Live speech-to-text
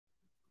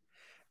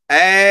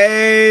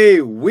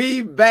Hey,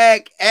 we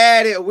back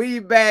at it. We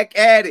back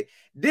at it.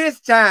 This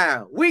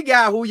time, we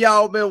got who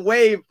y'all been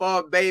waiting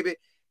for, baby.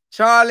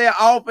 Charlie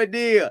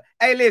Offerdahl.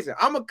 Hey, listen,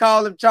 I'm going to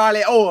call him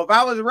Charlie O. If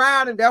I was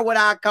around him, that's what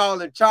I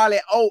call him, Charlie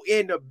O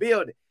in the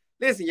building.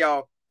 Listen,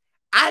 y'all,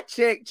 I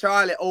checked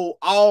Charlie O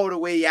all the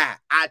way out.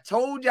 I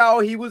told y'all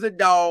he was a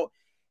dog.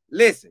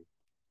 Listen,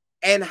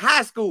 in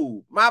high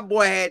school, my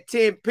boy had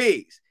 10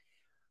 picks.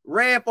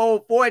 Ran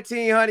for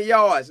 1,400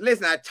 yards.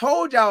 Listen, I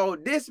told y'all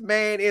this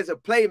man is a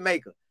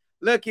playmaker.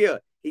 Look here.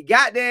 He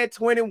got there at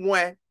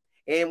 21.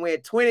 And when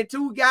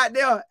 22 got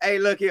there, hey,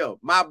 look here.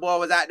 My boy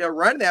was out there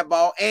running that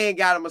ball and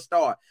got him a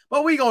start.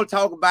 But we going to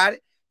talk about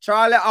it.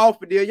 Charlie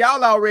Offerdahl,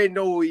 y'all already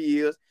know who he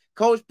is.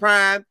 Coach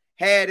Prime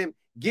had him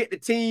get the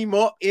team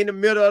up in the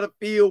middle of the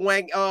field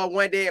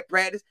one day at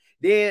practice.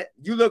 Then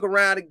you look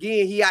around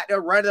again. He out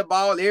there running the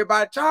ball.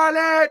 Everybody,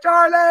 Charlie,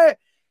 Charlie.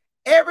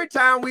 Every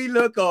time we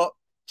look up,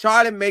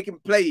 Charlie making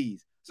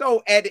plays.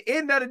 So at the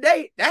end of the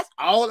day, that's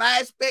all I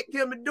expect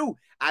him to do.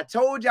 I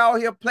told y'all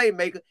he a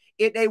playmaker.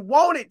 If they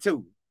wanted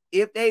to,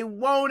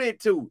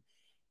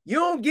 you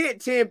don't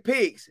get 10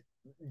 picks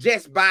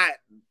just by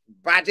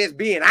just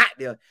being out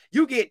there.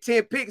 You get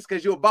 10 picks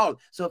because you're a baller.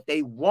 So if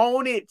they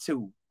wanted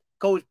to,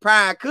 Coach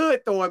Prime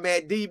could throw him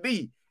at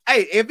DB.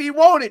 Hey, if he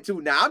wanted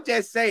to now, I'm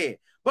just saying.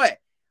 But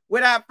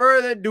without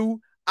further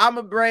ado, I'm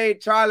going to bring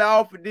Charlie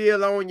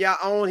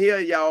Offerdahl on here,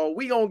 y'all.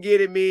 We going to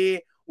get him in.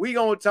 We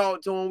going to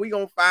talk to him. We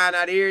going to find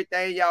out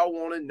everything y'all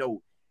want to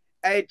know.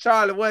 Hey,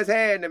 Charlie, what's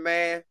happening,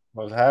 man?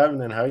 What's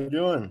happening? How you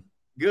doing?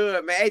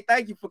 Good, man. Hey,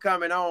 thank you for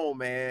coming on,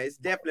 man. It's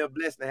definitely a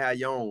blessing to have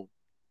you on.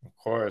 Of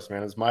course,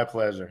 man. It's my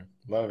pleasure.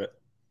 Love it.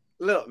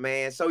 Look,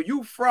 man, so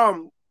you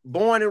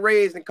born and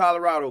raised in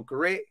Colorado,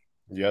 correct?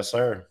 Yes,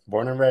 sir.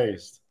 Born and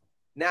raised.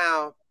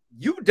 Now,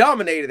 you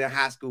dominated in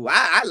high school.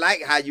 I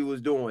like how you was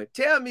doing.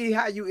 Tell me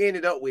how you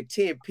ended up with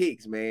 10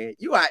 picks, man.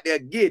 You out there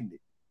getting it.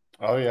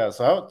 Oh, yeah.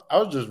 So I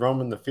was just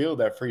roaming the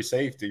field at free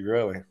safety,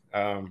 really.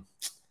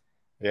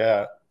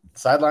 Yeah,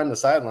 sideline to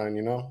sideline,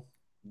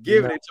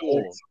 Giving it to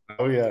them.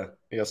 Oh, yeah.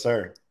 Yes,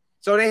 sir.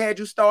 So they had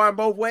you starting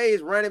both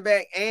ways, running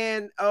back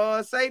and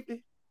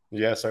safety?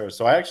 Yes, sir.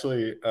 So I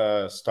actually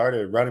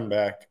started running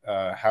back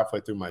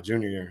halfway through my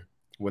junior year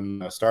when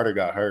the starter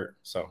got hurt.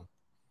 So,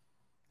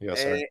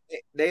 yes, sir.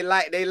 They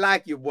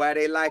like you, boy.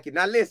 They like you.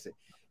 Now, listen,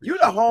 you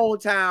the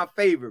hometown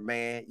favorite,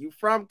 man. You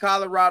from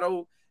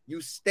Colorado. You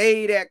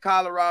stayed at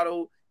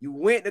Colorado. You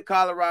went to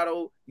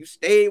Colorado. You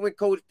stayed when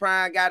Coach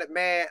Prime got it,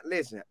 man.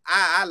 Listen,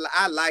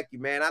 I like you,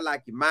 man. I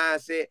like your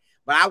mindset,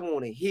 but I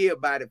want to hear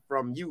about it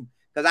from you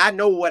because I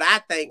know what I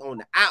think on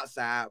the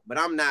outside, but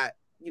I'm not,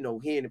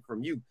 hearing it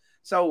from you.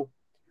 So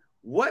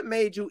what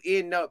made you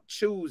end up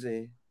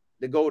choosing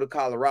to go to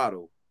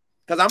Colorado?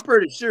 Because I'm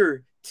pretty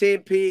sure 10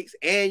 picks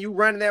and you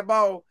running that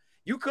ball,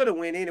 you could have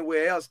went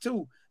anywhere else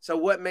too. So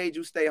what made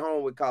you stay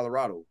home with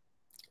Colorado?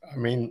 I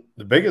mean,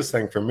 the biggest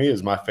thing for me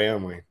is my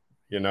family.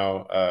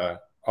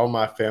 All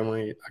my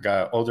family. I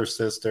got an older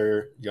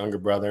sister, younger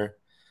brother,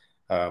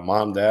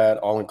 mom, dad,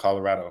 all in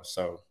Colorado.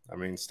 So, I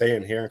mean,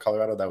 staying here in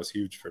Colorado, that was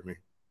huge for me.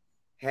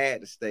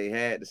 Had to stay,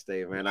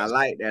 man. I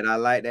like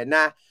that.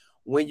 Now,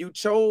 when you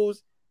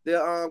chose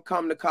to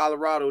come to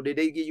Colorado, did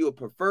they give you a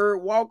preferred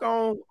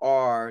walk-on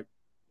or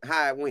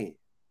how it went?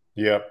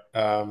 Yep.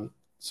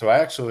 So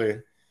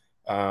actually,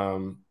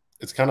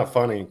 it's kind of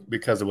funny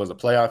because it was a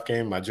playoff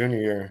game my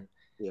junior year.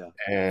 Yeah.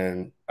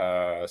 And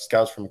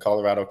scouts from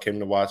Colorado came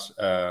to watch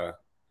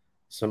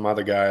some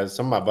other guys,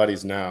 some of my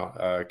buddies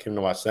now, came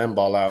to watch them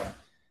ball out.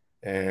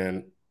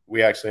 And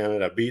we actually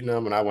ended up beating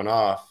them, and I went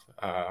off,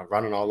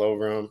 running all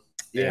over them.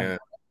 Yeah. And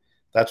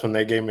that's when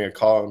they gave me a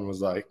call and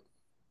was like,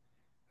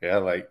 yeah,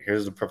 like,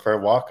 here's the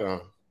preferred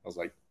walk-on. I was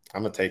like,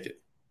 I'm going to take it.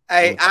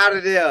 Hey, out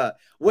of there.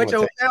 What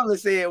your family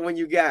said when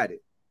you got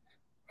it?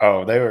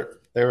 Oh, they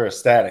were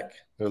ecstatic.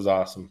 It was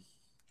awesome.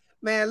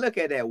 Man, look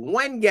at that.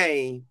 One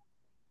game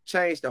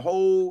changed the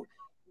whole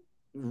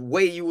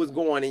way you was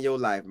going in your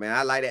life, man.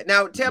 I like that.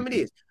 Now, tell me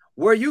this.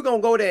 Were you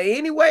going to go there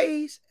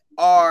anyways,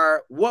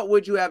 or what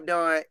would you have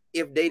done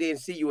if they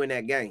didn't see you in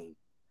that game?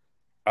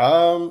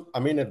 I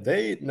mean, if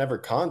they never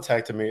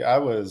contacted me, I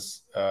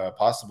was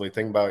possibly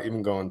thinking about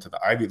even going to the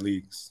Ivy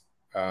Leagues,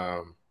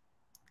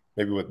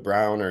 maybe with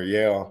Brown or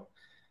Yale.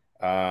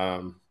 I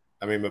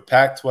mean, but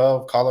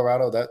Pac-12,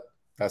 Colorado,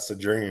 that's the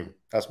dream.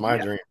 That's my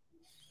dream.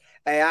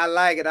 Hey, I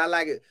like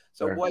it.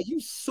 So, boy, you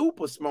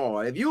super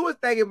smart. If you were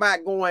thinking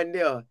about going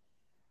there,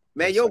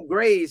 man, your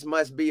grades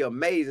must be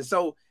amazing.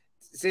 So,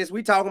 since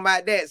we talking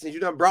about that, since you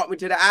done brought me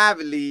to the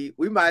Ivy League,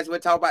 we might as well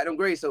talk about them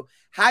grades. So,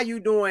 how you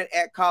doing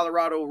at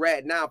Colorado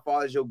right now as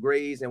far as your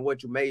grades and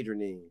what you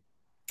majoring in?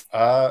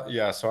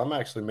 Yeah, so I'm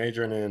actually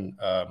majoring in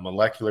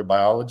molecular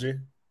biology.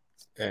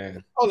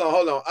 And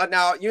hold on.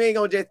 Now, you ain't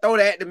gonna just throw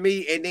that to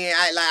me and then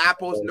I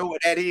supposed to know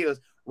what that is.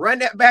 Run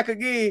that back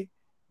again.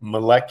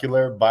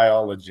 Molecular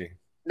biology.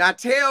 Now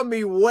tell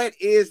me, what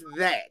is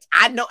that?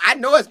 I know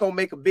it's gonna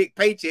make a big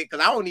paycheck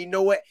because I don't even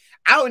know what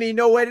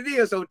it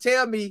is. So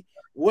tell me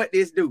what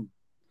this do.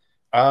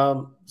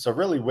 So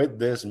really with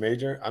this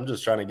major, I'm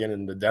just trying to get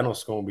into dental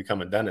school and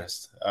become a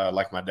dentist,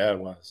 like my dad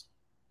was.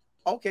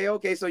 Okay,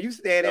 okay. So you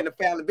stand in Yep.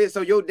 the family bit.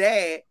 So your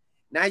dad,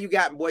 now you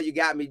got boy, you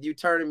got me. You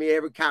turning me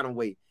every kind of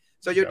way.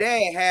 So your Yep.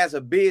 dad has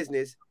a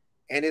business,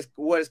 and it's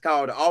what it's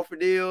called, the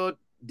Offerdahl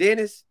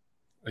Dentist.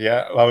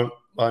 Yeah. Well,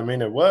 I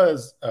mean, it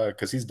was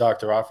because he's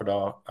Dr.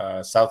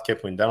 Offerdahl, South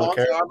Kipling Dental Oh, I'm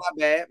Care.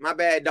 sorry, my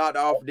bad, Doctor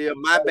Offerdahl.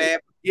 My bad.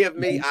 Forgive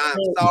me. I'm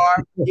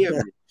sorry. Forgive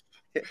me.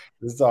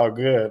 This is all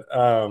good.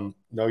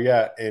 No,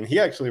 yeah, and he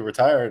actually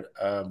retired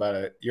about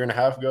a year and a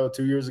half ago,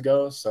 2 years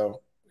ago.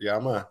 So yeah,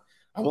 I'm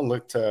gonna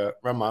look to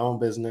run my own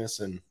business,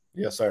 and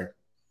yes, sir.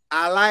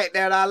 I like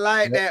that. I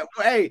like Yep.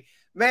 that. Hey,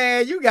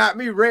 man, you got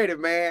me ready,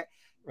 man.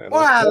 Man, Boy,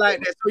 let's I go. like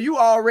that. So you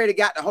already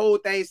got the whole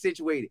thing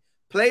situated.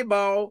 Play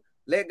ball,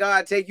 let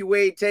God take you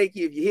where he take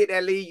you. If you hit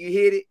that lead, you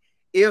hit it.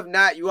 If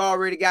not, you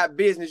already got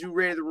business. You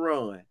ready to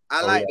run.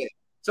 I Oh like yeah. that.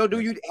 So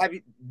Yes.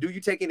 do you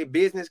take any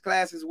business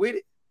classes with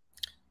it?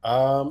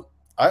 Um,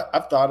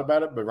 I've thought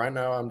about it, but right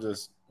now I'm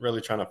just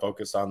really trying to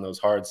focus on those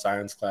hard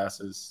science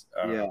classes.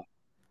 Yeah.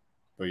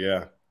 But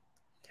yeah,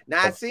 Now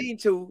I hope seen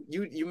too.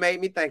 You made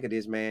me think of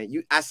this, man.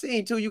 I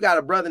seen too. You got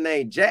a brother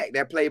named Jack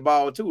that play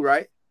ball too,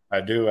 right? I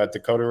do at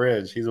Dakota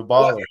Ridge. He's a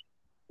What? baller.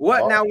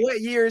 What Baller. now?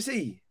 What year is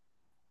he?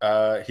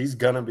 He's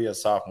gonna be a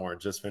sophomore.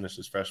 Just finished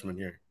his freshman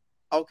year.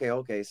 Okay,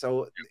 okay.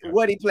 So Yeah.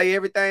 what he play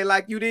everything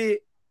like you did?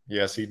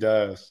 Yes, he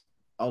does.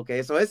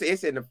 Okay, so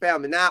it's in the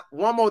family. Now,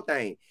 one more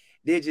thing.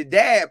 Did your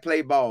dad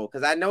play ball?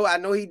 Because I know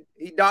he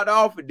Dr.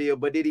 Offerdeal,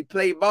 but did he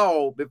play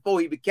ball before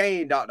he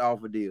became Dr.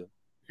 Offerdeal?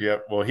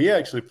 Yep. Well, he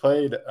actually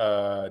played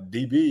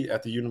DB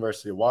at the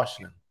University of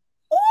Washington.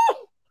 Ooh,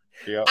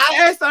 Yep.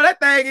 I saw that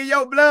thing in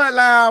your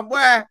bloodline,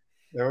 boy.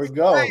 There we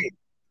go. Hey,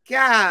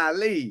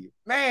 golly,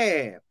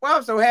 man. Well,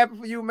 I'm so happy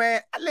for you,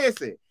 man.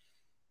 Listen,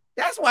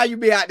 that's why you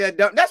be out there.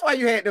 That's why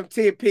you had them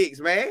 10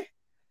 picks, man.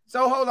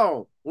 So hold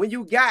on. When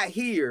you got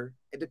here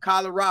at the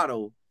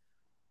Colorado,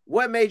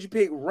 what made you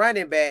pick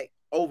running back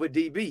over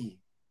DB?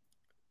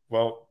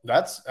 Well,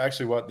 that's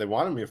actually what they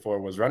wanted me for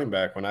was running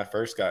back when I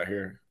first got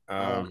here.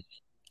 Uh,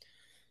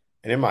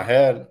 And in my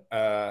head,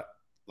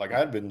 like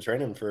I'd been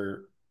training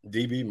for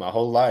DB my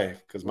whole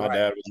life because my right,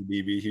 dad was a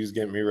DB. He was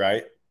getting me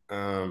right.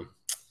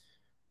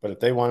 But if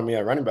they wanted me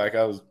at running back,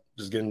 I was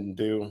just getting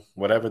to do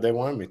whatever they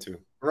wanted me to.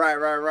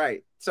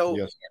 right. So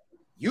Yes.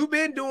 you've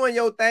been doing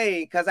your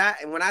thing because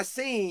when I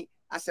seen,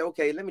 I said,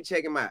 okay, let me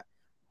check him out.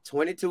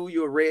 22,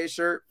 you're a red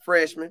shirt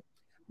freshman, Yep.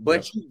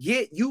 but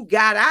you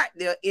got out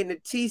there in the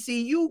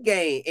TCU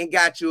game and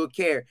got you a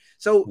carry.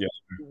 So Yes.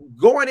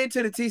 going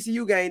into the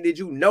TCU game, did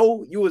you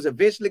know you was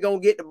eventually gonna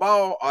get the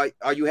ball,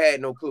 or you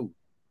had no clue?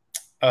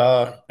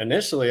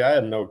 Initially, I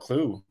had no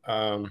clue.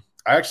 I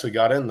actually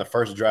got in the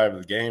first drive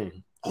of the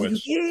game, Oh, you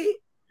which, did?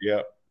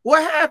 yeah.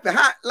 What happened?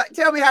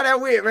 Tell me how that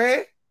went,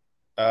 man.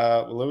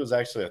 Well, it was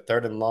actually a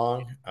third and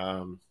long,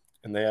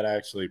 and they had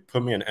actually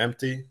put me in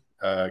empty,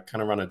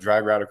 kind of run a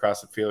drag route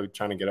across the field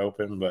trying to get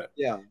open, but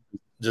Yeah.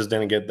 just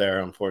didn't get there,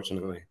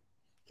 unfortunately.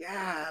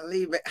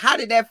 Golly, man. How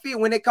did that feel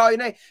when they call your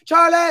name?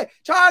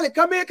 Charlie,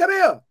 come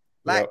here.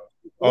 Like, Yep.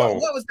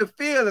 what was the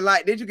feeling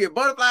like? Did you get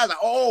butterflies? Like,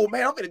 oh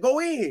man, I'm gonna go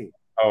in.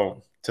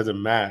 To the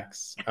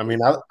max. I mean,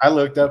 I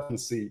looked up and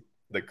see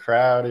the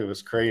crowd. It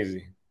was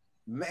crazy.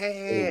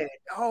 Man,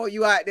 oh,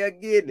 you out there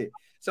getting it.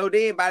 So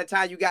then by the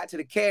time you got to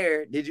the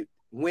care, did you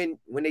when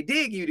they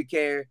did give you the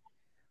care,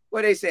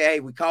 what they say, hey,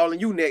 we calling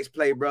you next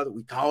play, brother.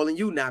 We calling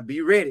you now.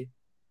 Be ready.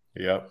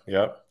 Yep,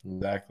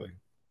 exactly.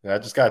 I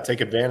just got to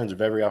take advantage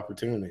of every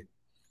opportunity.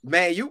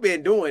 Man, you've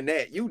been doing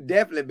that. You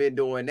definitely been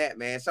doing that,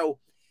 man. So,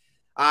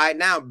 all right,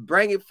 now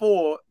bring it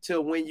forward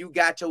to when you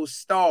got your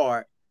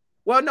start.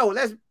 Well, no,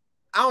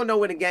 I don't know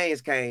when the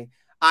games came.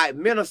 All right,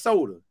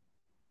 Minnesota.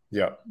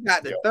 Yep. You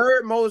got the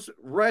third most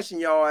rushing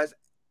yards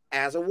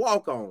as a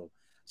walk-on.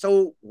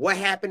 So what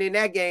happened in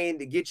that game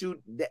to get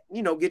you,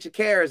 get your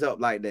carries up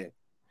like that?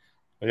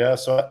 Yeah,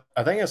 so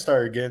I think I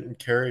started getting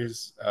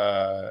carries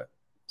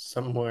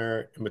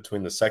somewhere in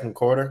between the second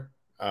quarter.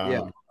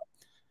 Yeah.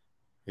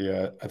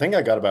 Yeah, I think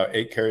I got about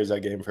 8 carries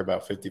that game for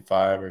about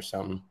 55 or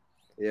something.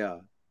 Yeah.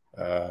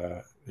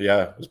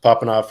 Yeah, it was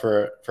popping off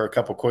for a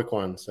couple quick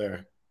ones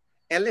there.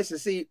 And listen,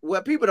 see,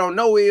 what people don't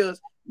know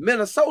is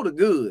Minnesota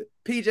good.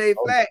 PJ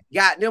Flack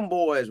got them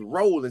boys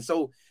rolling.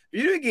 So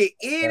if you didn't get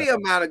any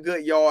amount of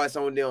good yards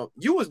on them,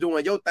 you was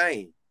doing your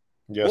thing.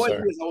 Yes, Boy, sir.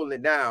 you was holding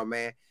it down,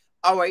 man.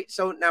 All right,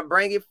 so now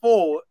bring it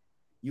forward.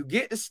 You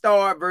get the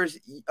start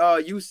versus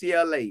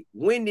UCLA.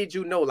 When did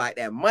you know? Like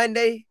that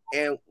Monday?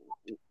 And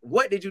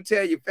what did you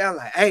tell your family?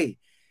 Like, hey,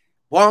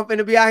 boy, I'm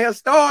finna be out here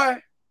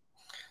starting.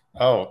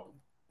 Oh,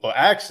 well,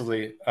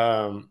 actually,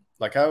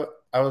 like I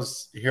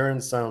was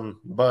hearing some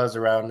buzz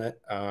around it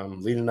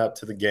leading up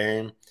to the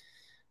game.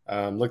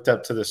 Looked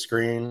up to the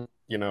screen,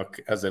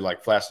 as they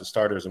like flash the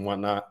starters and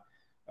whatnot.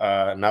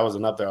 And I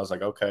wasn't up there. I was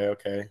like,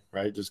 okay,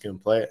 right, just gonna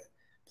play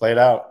it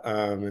out.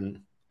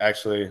 And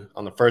actually,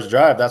 on the first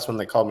drive, that's when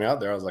they called me out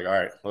there. I was like, all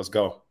right, let's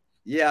go.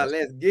 Yeah,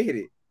 let's get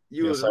it.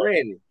 You Yes, was sir.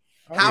 ready.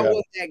 Oh, How yeah.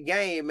 was that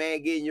game,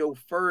 man, getting your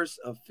first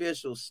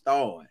official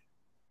start?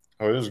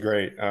 Oh, it was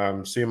great.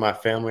 Seeing my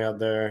family out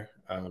there,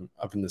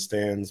 up in the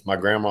stands. My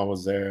grandma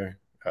was there.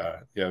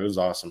 Yeah, it was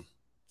awesome.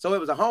 So it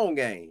was a home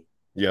game.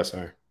 Yes,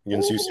 sir.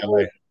 Against Ooh,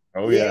 UCLA.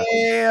 Oh, yeah.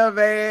 yeah,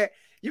 man.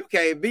 You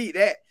can't beat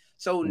that.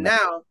 So No.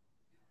 now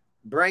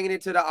bringing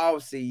it to the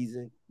off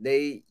season,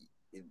 they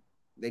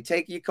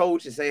take your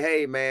coach and say,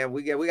 "Hey, man,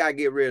 we gotta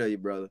get rid of you,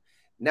 brother."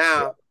 Yeah.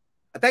 Now,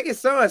 I think his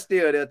son's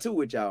still there too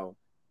with y'all.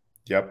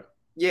 Yep.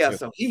 Yeah, Yes.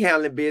 so he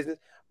handling business.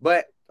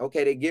 But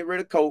okay, they get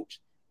rid of coach.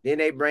 Then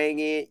they bring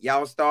in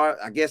y'all start.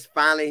 I guess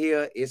finally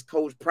here is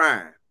Coach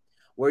Prime.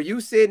 Were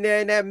you sitting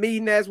there in that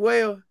meeting as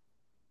well?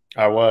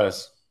 I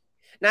was.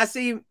 Now,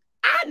 see,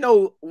 I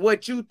know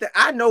what you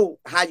I know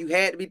how you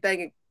had to be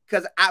thinking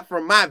because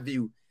from my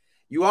view,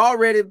 you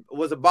already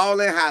was a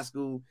baller in high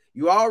school.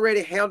 You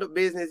already handled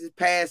business this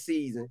past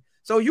season.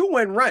 So you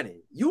weren't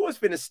running. You was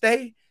finna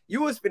stay.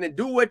 You was finna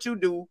do what you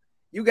do.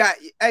 You got,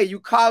 hey, you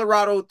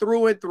Colorado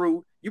through and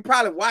through. You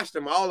probably watched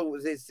them all. It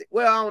was his,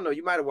 well, I don't know.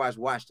 You might have watched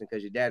Washington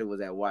because your daddy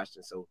was at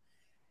Washington. So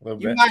A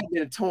little you bit. might have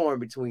been torn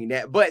between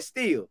that. But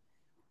still,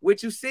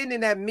 with you sitting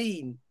in that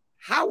meeting,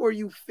 how were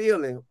you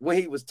feeling when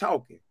he was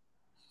talking?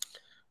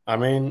 I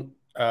mean,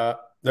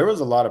 there was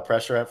a lot of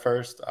pressure at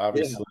first,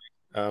 obviously.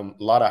 A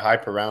lot of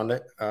hype around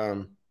it.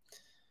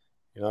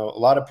 You know, a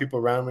lot of people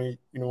around me,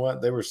 you know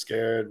what, they were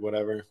scared,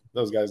 whatever.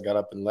 Those guys got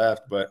up and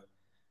left. But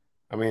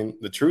I mean,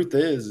 the truth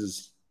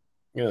is,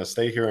 you know,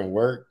 stay here and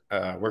work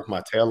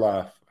my tail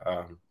off.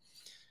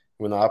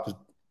 When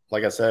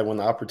like I said, when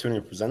the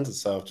opportunity presents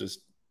itself, just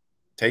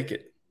take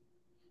it.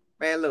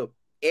 Man, look,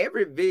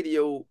 every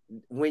video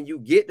when you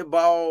get the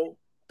ball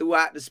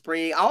throughout the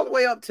spring, all the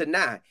way up to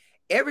now,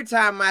 every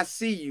time I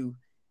see you,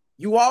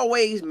 you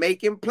always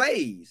making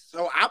plays.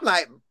 So I'm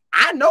like,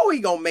 I know he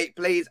gonna make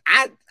plays.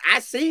 I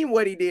seen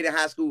what he did in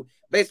high school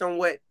based on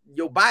what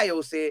your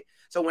bio said.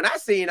 So when I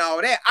seen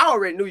all that, I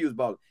already knew you was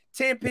balling.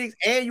 10 picks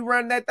and you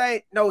run that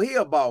thing, no, he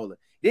a baller.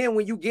 Then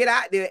when you get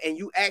out there and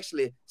you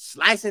actually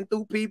slicing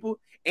through people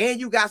and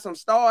you got some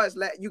stars,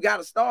 you got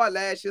a star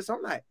last year. So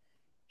I'm like,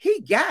 he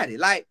got it.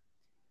 Like,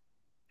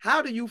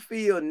 how do you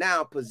feel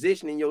now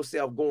positioning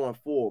yourself going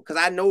forward?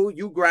 Because I know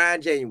you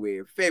grind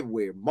January,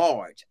 February,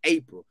 March,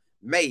 April,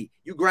 May.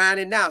 You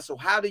grinding now. So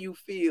how do you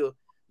feel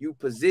you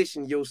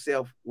position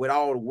yourself with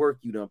all the work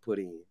you done put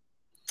in?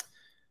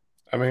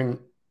 I mean,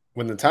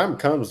 when the time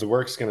comes, the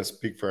work's going to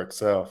speak for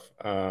itself.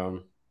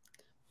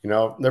 You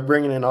know, they're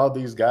bringing in all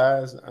these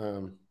guys,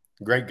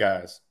 great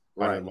guys.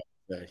 Right.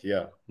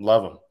 Yeah,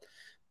 love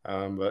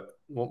them. But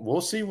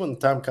we'll see when the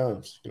time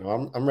comes. You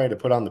know, I'm ready to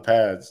put on the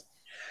pads.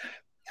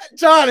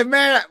 Charlie,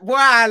 man, boy,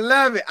 I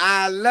love it.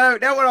 I love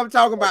it. That's what I'm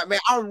talking about, man.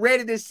 I'm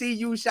ready to see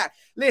you shot.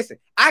 Listen,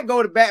 I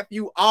go to bat for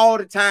you all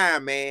the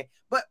time, man.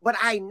 But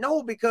I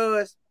know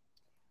because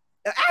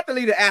an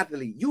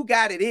athlete, you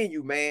got it in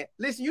you, man.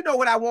 Listen, you know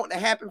what I want to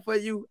happen for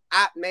you?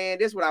 Man,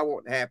 this is what I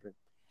want to happen.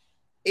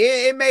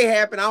 It may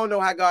happen. I don't know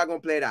how God gonna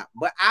play it out.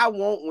 But I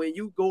want when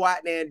you go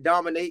out there and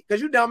dominate,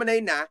 because you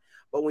dominate now,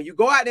 but when you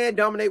go out there and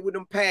dominate with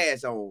them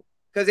pads on,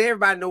 because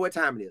everybody know what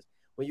time it is.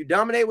 When you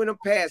dominate with them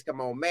pads, come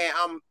on, man.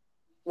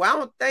 Well, I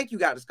don't think you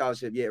got the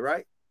scholarship yet,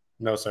 right?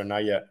 No, sir,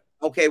 not yet.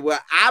 Okay,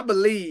 well, I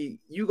believe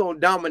you gonna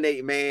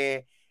dominate,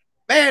 man.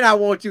 Man, I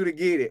want you to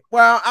get it.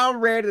 Well, I'm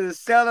ready to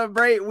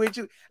celebrate with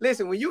you.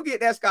 Listen, when you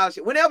get that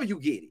scholarship, whenever you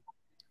get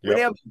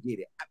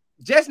it,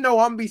 just know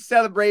I'm gonna be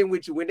celebrating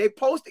with you. When they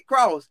post it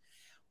cross,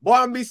 boy,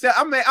 I'm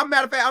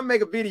matter of fact, I'm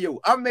make a video.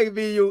 I'm make a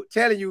video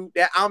telling you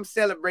that I'm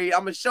celebrating.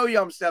 I'm gonna show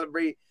you I'm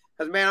celebrating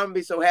because man, I'm gonna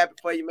be so happy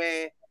for you,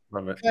 man.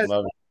 Love it.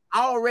 Love it.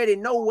 I already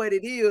know what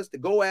it is to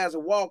go as a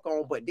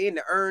walk-on, but then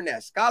to earn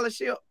that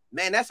scholarship,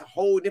 man, that's a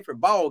whole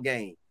different ball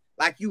game.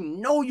 Like you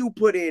know you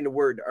put in the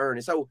work to earn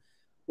it. So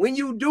when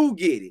you do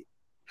get it,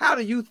 how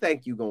do you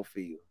think you're gonna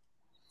feel?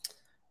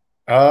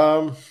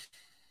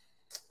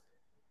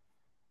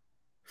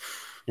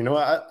 You know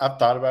what? I've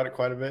thought about it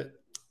quite a bit.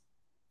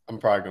 I'm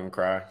probably gonna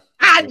cry.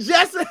 I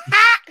just was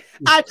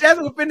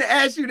finna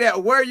ask you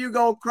that. Where you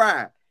gonna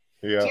cry?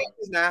 Yeah.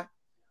 Now,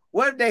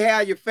 what if they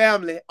have your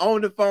family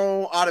on the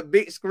phone or the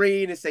big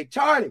screen and say,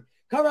 Charlie,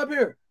 come up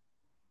here,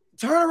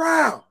 turn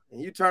around.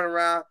 And you turn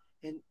around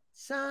and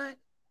son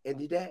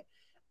and dad,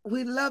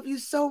 we love you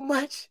so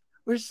much.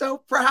 We're so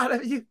proud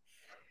of you.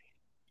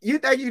 You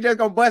think you just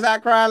gonna bust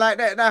out crying like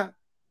that now?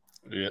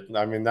 Yeah,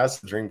 I mean, that's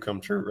the dream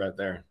come true right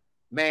there.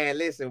 Man,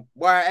 listen,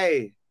 boy,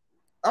 hey,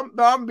 I'm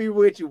gonna be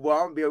with you, boy.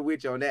 I'm gonna be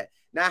with you on that.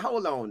 Now,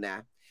 hold on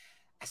now.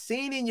 I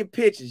seen in your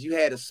pictures you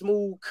had a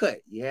smooth cut.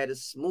 You had a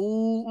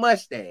smooth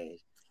mustache.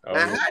 Oh, now,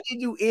 yeah. how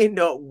did you end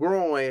up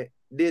growing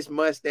this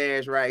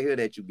mustache right here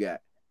that you got?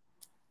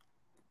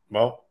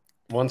 Well,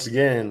 once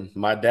again,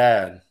 my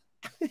dad.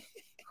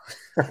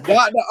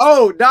 Dr.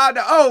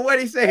 O, what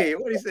he said?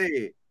 What he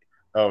said?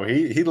 Oh,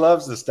 he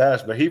loves the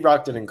stash, but he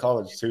rocked it in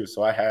college too,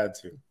 so I had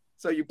to.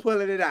 So you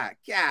pulling it out.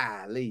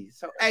 Golly.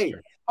 So, hey,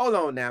 hold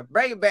on now.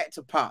 Bring it back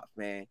to Pops,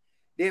 man.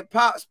 Did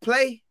Pops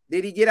play?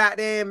 Did he get out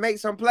there and make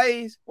some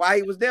plays while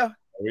he was there?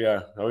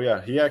 Oh,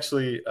 yeah. He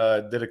actually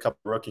did a couple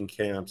rookie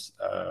camps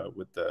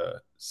with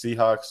the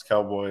Seahawks,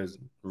 Cowboys,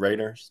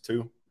 Raiders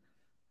too.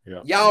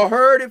 Yeah. Y'all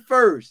heard it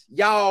first.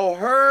 Y'all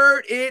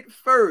heard it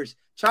first.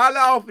 Charlie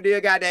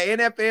Offerdahl got that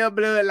NFL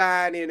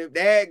bloodline in him.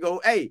 There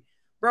go. Hey,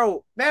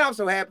 bro, man, I'm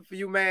so happy for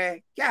you,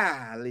 man.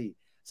 Golly.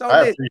 So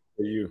I listen,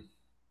 appreciate you.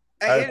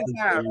 I hey,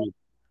 appreciate you.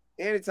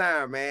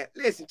 anytime, man.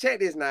 Listen, check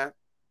this now.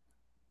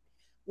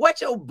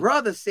 What your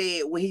brother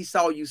said when he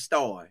saw you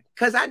start?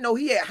 Because I know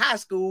he at high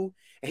school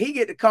and he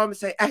get to come and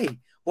say, hey,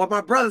 well,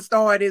 my brother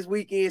started this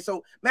weekend.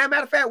 So, matter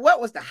of fact,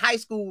 what was the high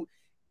school?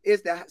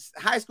 Is the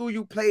high school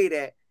you played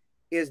at?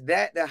 Is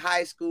that the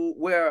high school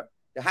where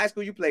the high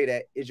school you played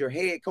at? Is your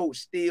head coach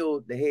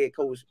still the head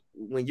coach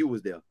when you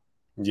was there?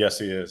 Yes,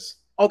 he is.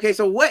 Okay,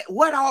 so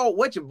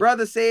what your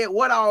brother said,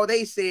 what all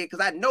they said? Because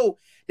I know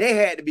they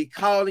had to be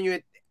calling you.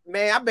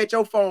 Man, I bet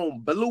your phone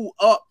blew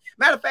up.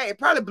 Matter of fact, it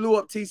probably blew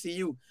up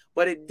TCU,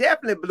 but it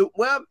definitely blew,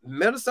 well,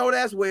 Minnesota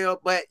as well,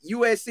 but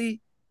USC.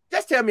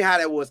 Just tell me how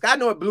that was. I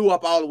know it blew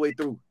up all the way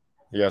through.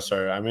 Yes,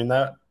 sir. I mean,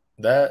 that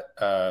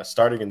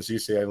start against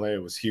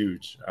UCLA was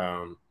huge.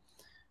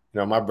 You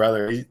know, my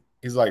brother,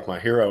 he's like my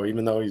hero,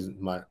 even though he's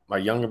my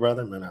younger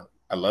brother. Man,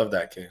 I love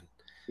that kid.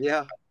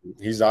 Yeah.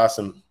 He's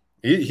awesome.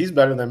 He's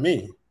better than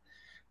me.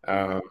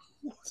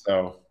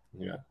 So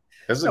yeah.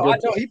 So I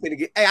know he finna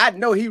get. Hey, I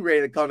know he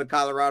ready to come to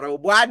Colorado.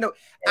 Boy, I know.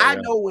 I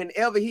know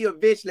whenever he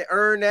eventually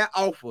earn that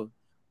offer,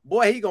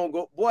 boy, he gonna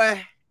go.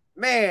 Boy,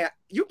 man,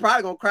 you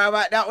probably gonna cry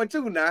about that one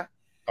too now.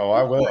 Oh,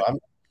 I will.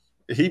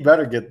 He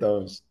better get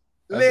those.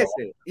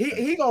 Listen,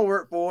 he gonna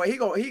work for it.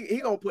 He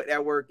gonna put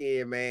that work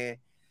in, man.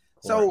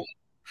 So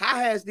how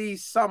has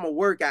these summer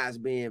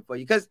workouts been for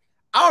you? Because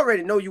I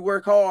already know you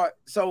work hard.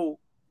 So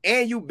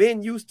and you've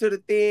been used to the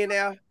thin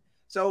air.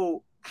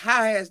 So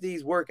how has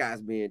these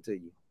workouts been to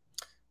you?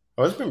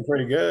 Oh, it's been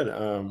pretty good.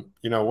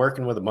 You know,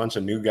 working with a bunch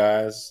of new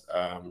guys,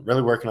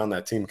 really working on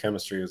that team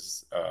chemistry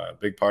is a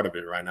big part of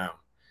it right now.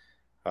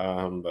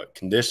 But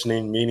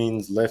conditioning,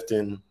 meetings,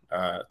 lifting,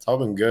 it's all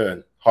been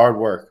good. Hard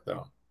work,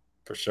 though,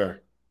 for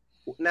sure.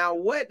 Now,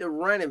 what the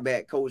running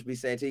back coach be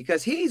saying to you?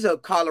 Because he's a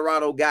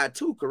Colorado guy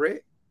too,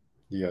 correct?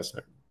 Yes,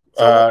 sir.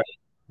 So,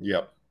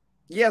 yep.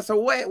 Yeah, so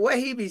what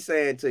he be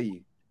saying to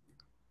you?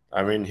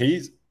 I mean,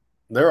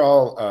 they're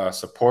all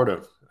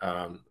supportive.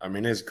 I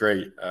mean, it's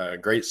great.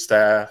 Great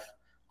staff,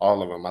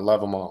 all of them. I love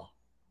them all.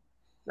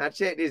 Now,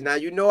 check this. Now,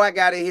 you know I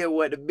got to hear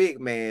what the big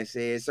man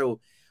said.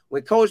 So,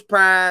 when Coach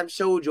Prime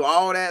showed you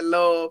all that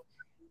love,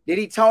 did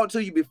he talk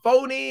to you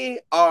before then,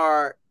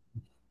 or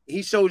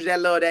he showed you that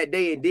love that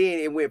day and then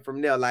it went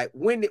from there? Like,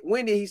 when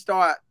did he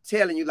start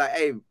telling you, like,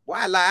 hey, boy,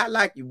 I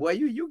like you, boy.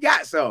 You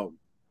got something.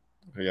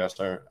 Yes,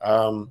 sir.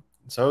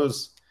 So it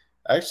was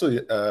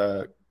actually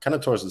kind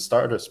of towards the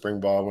start of spring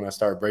ball when I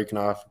started breaking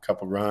off a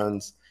couple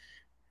runs,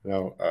 you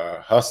know,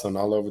 hustling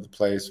all over the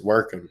place,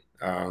 working.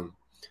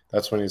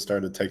 That's when he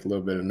started to take a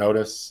little bit of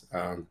notice.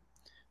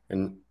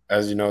 And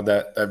as you know,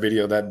 that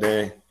video that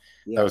day,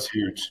 that was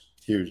huge,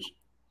 huge.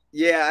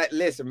 Yeah,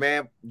 listen,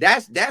 man.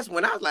 That's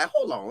when I was like,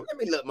 hold on, let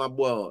me look my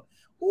boy.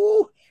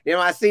 Ooh, you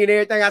know, I seen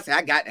everything. I said,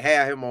 I got to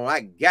have him on.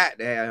 I got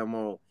to have him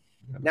on.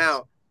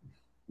 Now,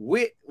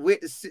 with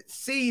the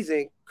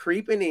season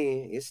creeping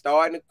in, it's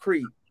starting to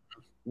creep.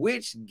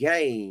 Which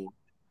game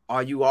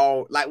are you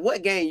all like?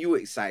 What game you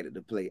excited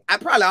to play? I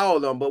probably all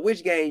of them, but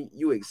which game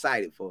you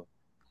excited for?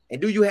 And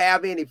do you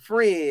have any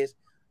friends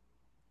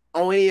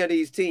on any of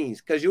these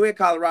teams? Because you're in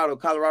Colorado.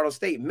 Colorado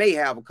State may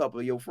have a couple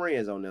of your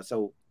friends on there.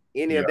 So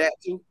any of that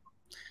too?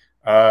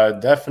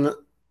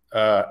 Definitely.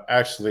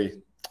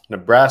 Actually,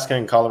 Nebraska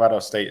and Colorado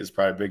State is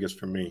probably biggest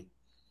for me.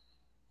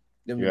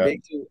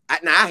 Big two.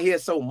 Now I hear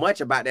so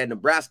much about that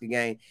Nebraska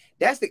game.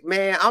 That's the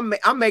man.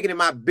 I'm making it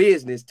my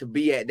business to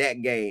be at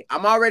that game. I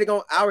already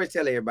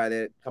tell everybody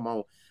that. Come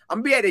on,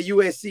 I'm gonna be at the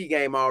USC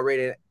game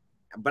already,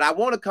 but I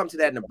want to come to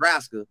that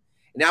Nebraska,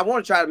 and I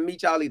want to try to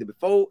meet y'all either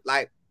before,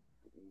 like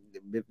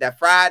that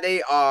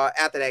Friday, or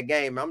after that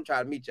game. I'm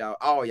trying to meet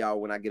all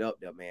y'all when I get up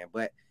there, man.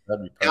 But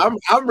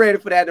I'm ready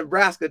for that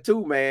Nebraska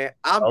too, man.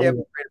 I'm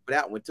definitely ready for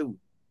that one too.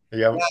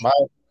 Yeah,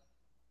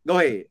 go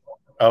ahead.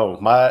 Oh,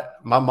 my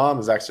mom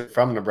is actually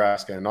from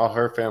Nebraska, and all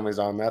her family's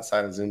on that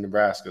side is in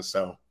Nebraska.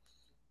 So,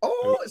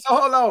 so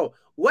hold on.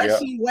 What's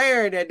she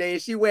wearing that day?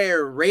 Is she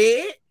wearing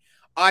red,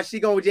 or is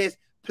she gonna just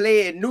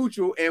play it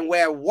neutral and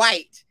wear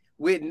white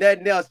with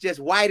nothing else,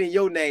 just white and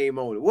your name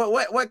on it?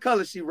 What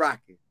color she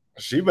rocking?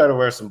 She better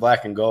wear some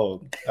black and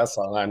gold. That's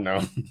all I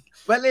know.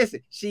 But listen,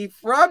 she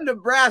from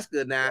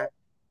Nebraska now.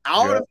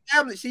 All the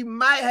family, she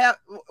might have.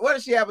 What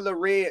if she have a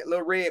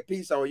little red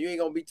piece on? You ain't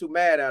gonna be too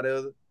mad at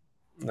her.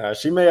 No,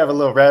 she may have a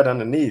little red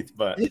underneath,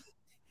 but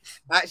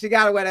she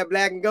gotta wear that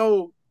black and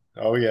gold.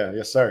 Oh yeah,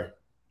 yes sir.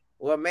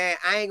 Well, man,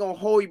 I ain't gonna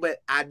hold you,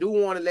 but I do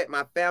want to let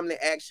my family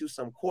ask you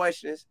some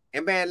questions.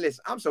 And man,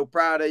 listen, I'm so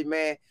proud of you,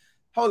 man.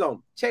 Hold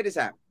on, check this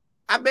out.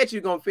 I bet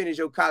you're gonna finish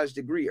your college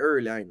degree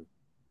early, ain't you?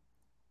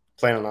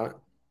 Planning on it.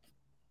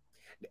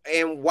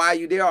 And while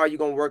you there, are you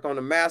gonna work on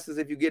the masters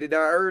if you get it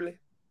done early?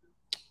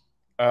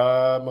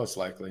 Most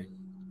likely.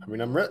 I mean,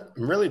 I'm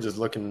really just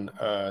looking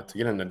to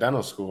get into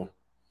dental school.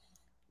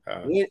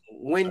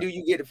 When do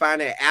you get to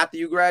find that? After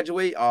you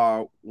graduate,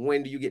 or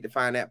when do you get to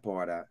find that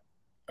part out?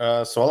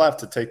 So I'll have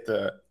to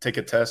take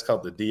a test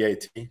called the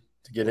DAT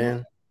to get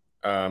in,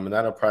 and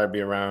that'll probably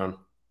be around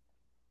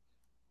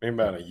maybe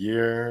about a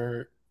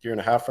year and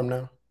a half from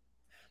now.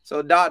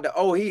 So Dr.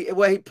 O, he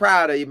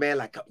proud of you, man.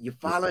 Like you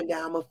following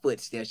down my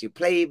footsteps. You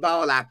played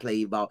ball, I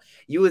played ball.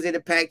 You was in the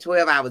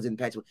Pac-12, I was in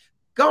the Pac-12.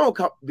 Go on,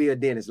 come be a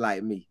dentist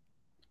like me.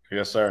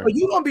 Yes, sir. But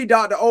you gonna be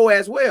Dr. O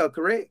as well,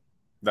 correct?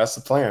 That's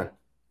the plan.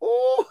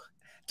 Ooh,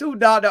 two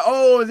Dr.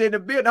 O's in the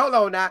building. Hold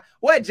on now.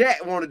 What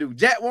Jack want to do?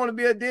 Jack want to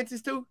be a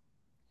dentist too?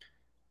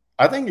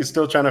 I think he's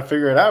still trying to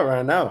figure it out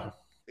right now.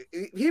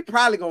 He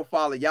probably gonna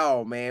follow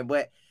y'all, man.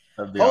 But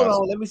hold awesome.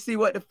 on, let me see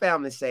what the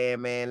family's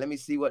saying, man. Let me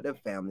see what the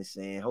family's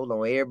saying. Hold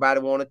on, everybody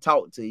want to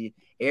talk to you.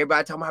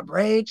 Everybody talking about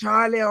bring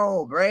Charlie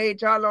on, bring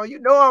Charlie on. You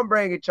know I'm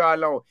bringing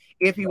Charlie on.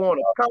 If he want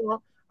to come,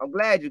 I'm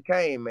glad you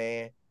came,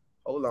 man.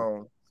 Hold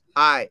on.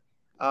 All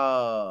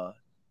right.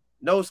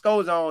 No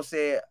Scores on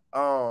said,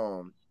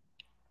 hard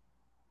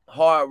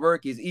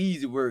work is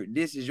easy work.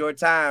 This is your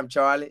time,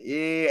 Charlie.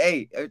 Yeah,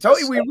 hey, I told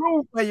you we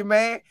room for you,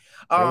 man.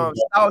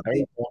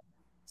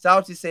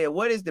 Salty said,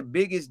 what is the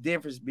biggest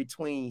difference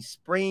between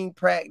spring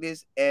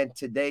practice and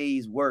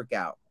today's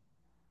workout?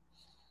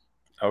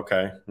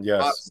 Okay,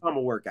 yes.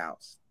 Summer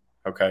workouts.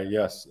 Okay,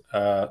 yes.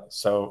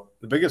 So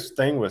the biggest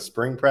thing with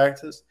spring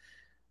practice,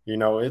 you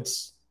know,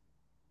 it's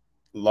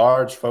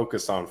large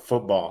focus on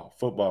football.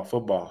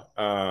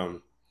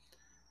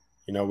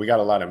 You know, we got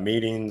a lot of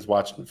meetings,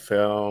 watching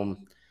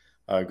film,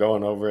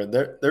 going over it.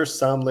 There's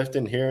some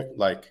lifting here,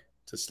 like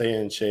to stay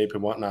in shape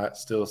and whatnot,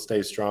 still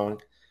stay strong.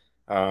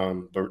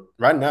 But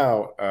right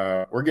now,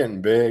 we're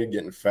getting big,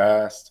 getting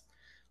fast,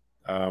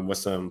 with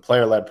some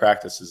player-led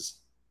practices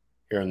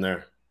here and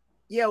there.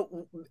 Yeah,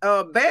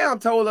 Bam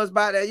told us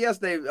about that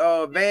yesterday.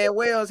 Van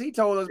Wells, he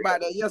told us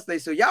about that yesterday.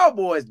 So y'all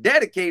boys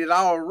dedicated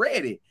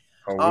already.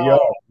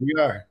 Oh, we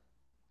are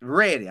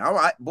ready. All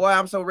right, boy,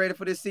 I'm so ready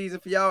for this season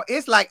for y'all.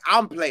 It's like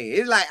I'm playing.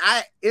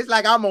 It's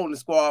like I'm on the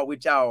squad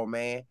with y'all,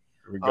 man.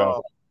 Here we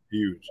go.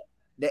 Huge.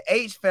 The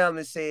H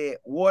family said,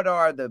 what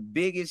are the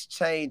biggest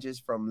changes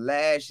from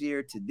last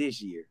year to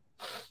this year?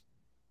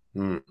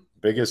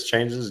 Biggest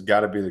changes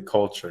got to be the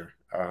culture.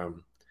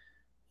 You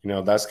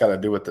know, that's got to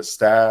do with the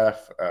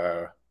staff,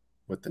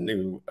 with the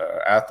new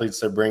athletes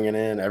they're bringing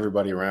in,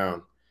 everybody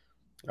around.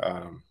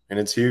 And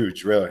it's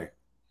huge, really.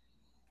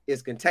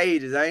 It's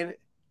contagious, ain't it?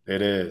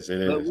 It is.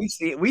 It but is.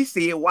 We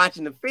see it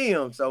watching the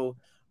film. So,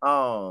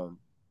 let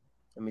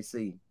me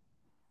see.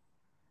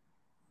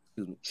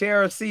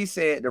 Sheriff C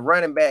said the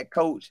running back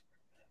coach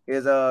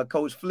is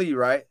Coach Flea,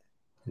 right?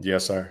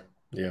 Yes, sir.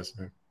 Yes,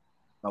 sir.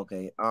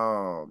 Okay.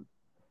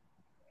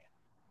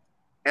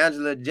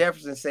 Angela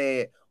Jefferson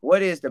said,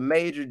 what is the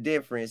major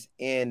difference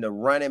in the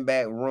running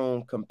back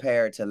room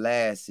compared to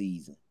last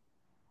season?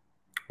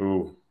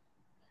 Ooh.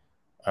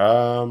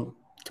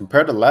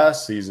 Compared to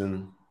last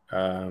season,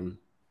 I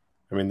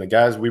mean, the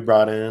guys we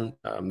brought in,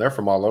 they're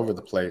from all over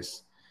the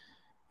place.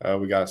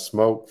 We got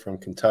Smoke from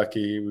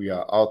Kentucky. We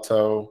got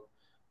Alto,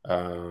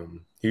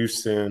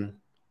 Houston,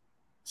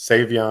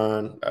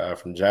 Savion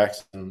from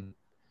Jackson.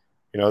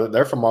 You know,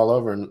 they're from all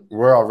over, and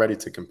we're all ready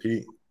to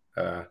compete.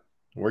 We're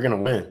going to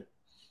win.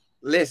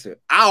 Listen,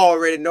 I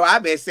already know.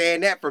 I've been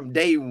saying that from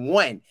day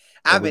one.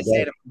 I've been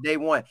saying it from day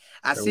one.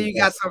 I see you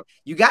got some.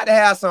 You got to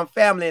have some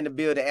family in the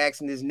building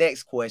asking this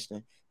next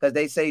question because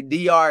they say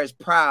DR is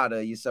proud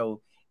of you.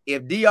 So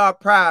if DR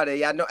proud of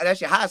you, I know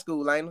that's your high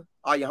school, ain't it?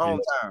 Or your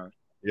hometown?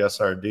 Yes,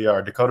 sir.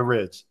 DR, Dakota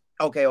Ridge.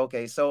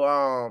 Okay.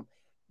 So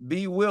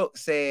B. Wilk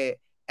said,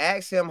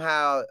 ask him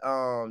how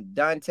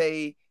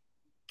Dante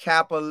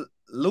Capaluga,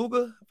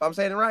 if I'm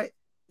saying it right,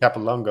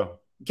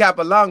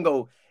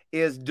 Capalongo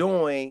is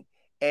doing.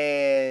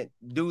 And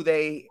do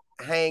they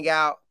hang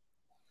out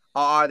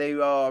or are they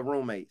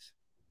roommates?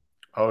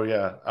 Oh,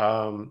 yeah.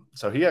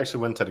 So he actually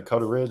went to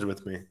Dakota Ridge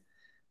with me.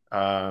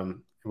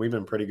 We've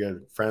been pretty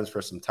good friends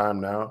for some time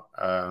now.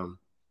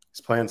 He's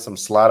playing some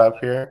slot up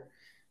here.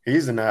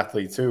 He's an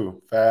athlete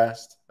too,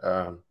 fast.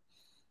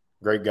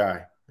 Great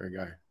guy.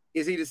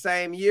 Is he the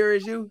same year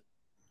as you?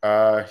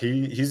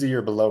 He's a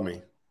year below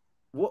me.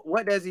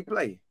 What does he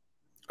play?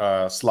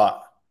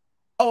 Slot.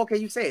 Oh, okay.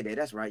 You said that.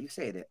 That's right. You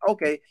said that.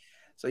 Okay.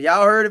 So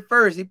y'all heard it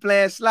first. He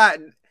playing slot.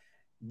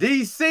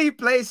 DC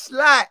plays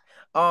slot.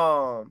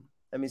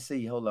 Let me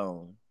see. Hold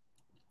on.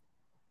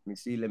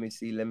 Let me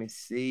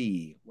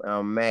see. Where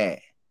I'm at.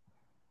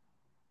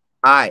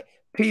 All right.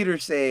 Peter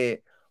said,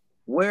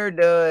 where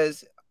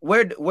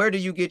do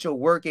you get your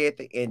work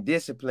ethic and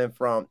discipline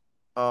from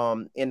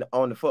on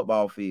the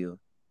football field?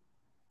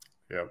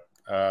 Yeah.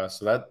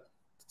 So that's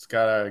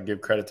gotta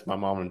give credit to my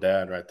mom and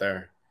dad right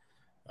there.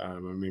 I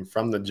mean,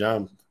 from the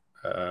jump,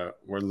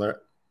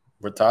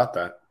 we're taught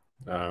that.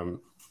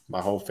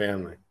 My whole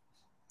family.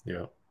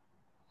 Yeah.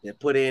 Yeah,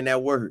 put in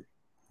that work.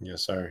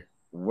 Yes, sir.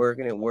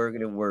 Working it.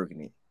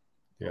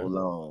 Yeah.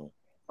 Hold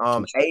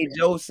on. A.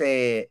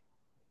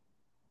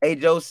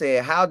 Joe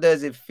said, how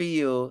does it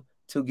feel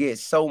to get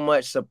so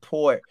much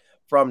support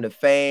from the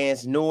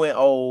fans, new and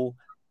old,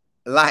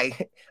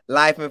 like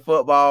Life in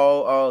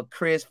Football,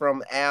 Chris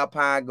from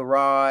Alpine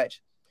Garage?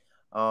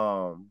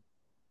 And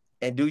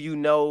do you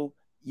know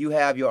you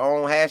have your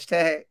own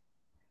hashtag?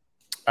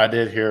 I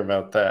did hear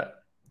about that.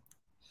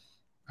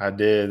 I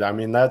did. I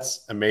mean,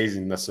 that's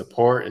amazing. The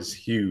support is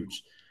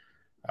huge.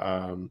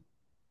 Um,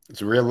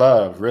 it's real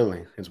love,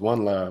 really. It's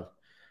one love.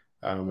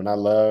 And I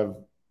love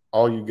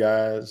all you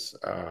guys.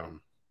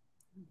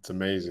 It's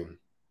amazing.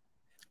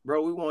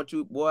 Bro, we want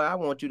you, boy. I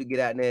want you to get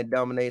out there and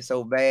dominate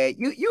so bad.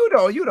 You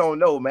don't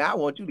know, man. I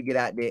want you to get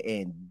out there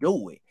and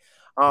do it.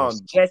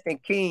 Yes. Justin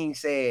King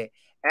said,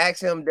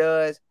 ask him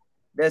does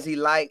he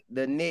like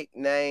the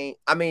nickname?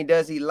 I mean,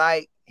 does he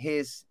like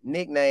his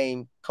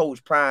nickname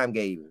Coach Prime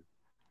gave him?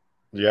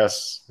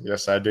 Yes.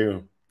 Yes, I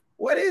do.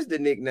 What is the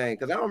nickname?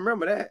 Because I don't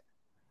remember that.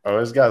 Oh,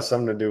 it's got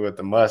something to do with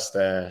the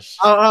mustache.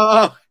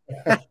 Oh.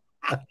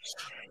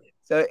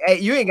 So hey,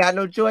 you ain't got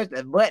no choice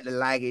but to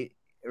like it,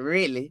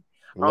 really.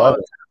 Love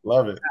it.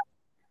 Love it.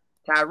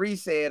 Tyree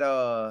said,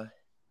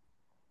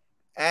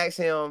 ask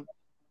him,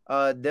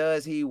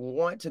 does he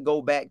want to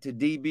go back to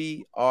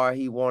DB or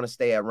he want to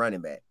stay at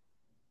running back?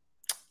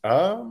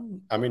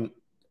 I mean,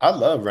 I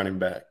love running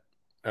back.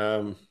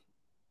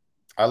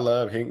 I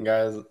love hitting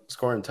guys,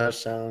 scoring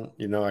touchdown.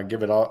 You know, I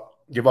give all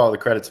the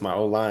credit to my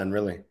O-line,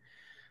 really.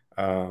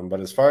 But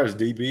as far as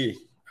DB,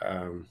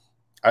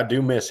 I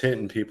do miss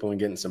hitting people and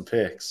getting some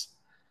picks.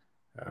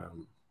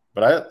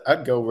 But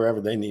I'd go wherever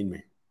they need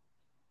me.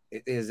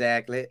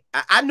 Exactly.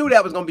 I knew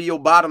that was gonna be your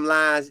bottom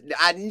line.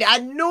 I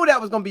knew that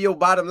was gonna be your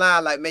bottom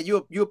line. Like, man,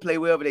 you'll play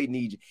wherever they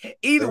need you.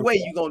 Either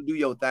way, you're gonna do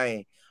your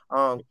thing.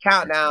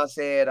 Countdown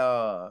said,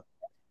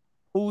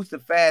 who's the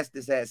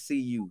fastest at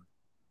CU?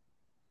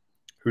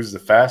 Who's the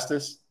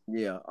fastest?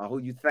 Yeah, or who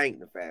you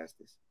think the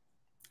fastest?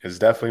 It's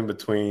definitely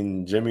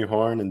between Jimmy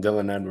Horn and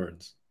Dylan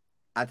Edwards.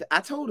 I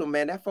told him,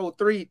 man, that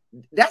 4.3,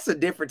 that's a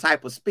different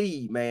type of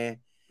speed, man.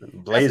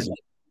 Blazing.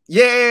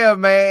 Yeah,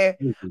 man.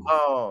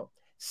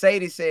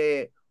 Sadie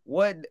said,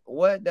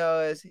 what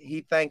does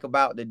he think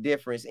about the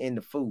difference in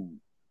the food?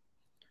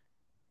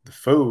 The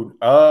food.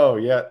 Oh,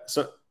 yeah.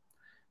 So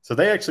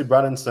they actually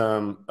brought in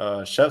some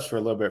chefs for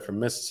a little bit from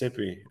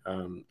Mississippi.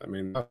 I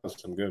mean, that was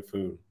some good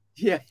food.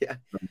 Yeah.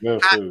 Some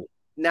good food.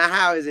 Now,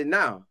 how is it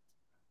now?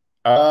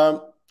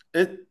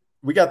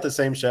 We got the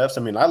same chefs.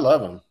 I mean, I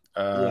love them.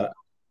 Yeah.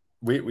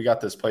 We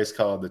got this place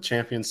called the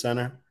Champion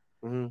Center,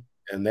 and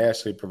they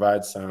actually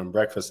provide some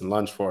breakfast and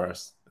lunch for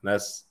us, and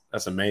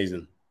that's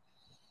amazing.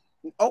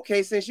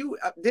 Okay, since you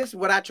this is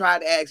what I tried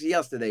to ask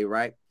yesterday,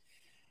 right?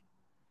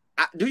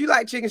 Do you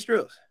like chicken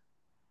strips?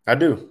 I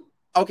do.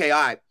 Okay,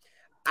 all right.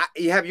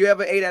 Have you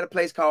ever ate at a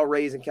place called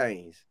Raising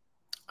Cane's?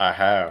 I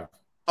have.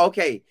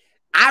 Okay,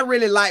 I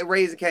really like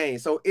Raising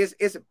Cane's. So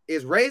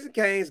it's Raising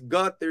Cane's,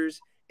 Gunther's,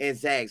 and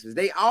Zaxby's.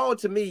 They all,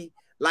 to me,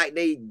 like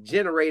they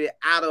generated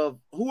out of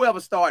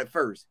whoever started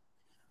first.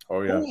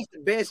 Oh yeah. Who's the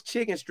best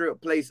chicken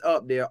strip place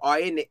up there or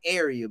in the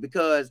area?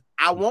 Because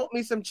I want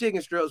me some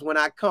chicken strips when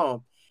I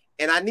come,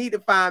 and I need to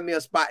find me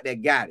a spot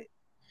that got it.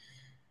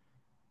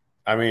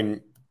 I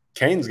mean,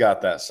 Cane's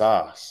got that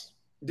sauce.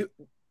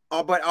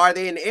 But are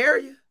they in the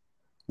area?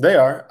 They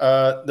are.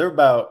 They're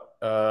about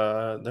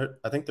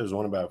I think there's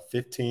one about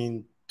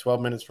 15,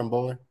 12 minutes from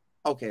Bowler.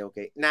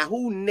 Okay. Now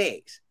who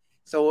next?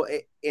 So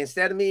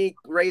instead of me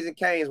Raising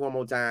Cane's one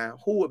more time,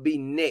 who would be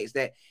next?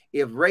 That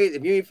if you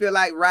didn't feel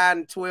like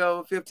riding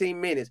 12, 15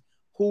 minutes,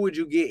 who would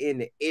you get in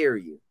the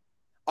area?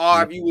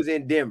 Or if you was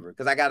in Denver,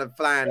 because I got to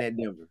fly in that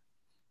Denver.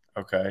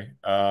 Okay.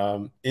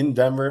 In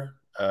Denver,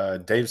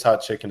 Dave's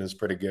Hot Chicken is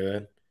pretty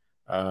good.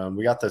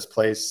 We got this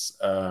place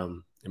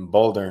in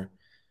Boulder.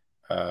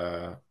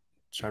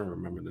 Trying to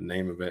remember the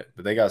name of it,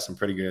 but they got some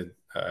pretty good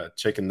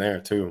chicken there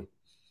too.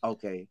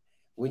 Okay.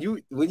 When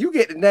you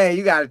get the name,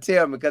 you gotta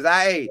tell me, because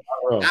I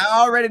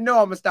already know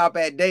I'm gonna stop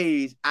at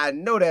Dave's. I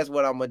know that's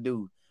what I'm gonna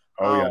do.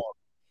 Oh yeah.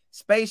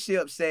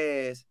 Spaceship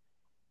says,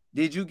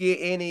 did you get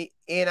any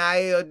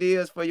NIL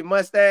deals for your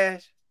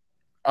mustache?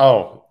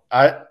 Oh,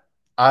 I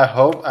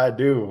hope I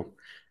do.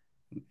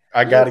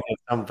 I gotta get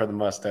something for the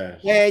mustache.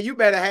 Yeah, you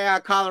better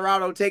have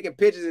Colorado taking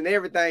pictures and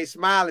everything,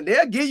 smiling.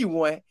 They'll give you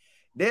one.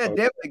 They'll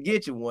definitely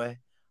get you one.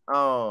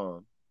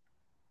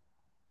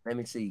 Let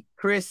me see.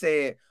 Chris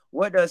said,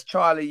 what does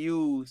Charlie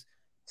use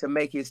to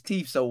make his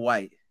teeth so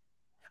white?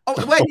 Oh,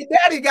 well, your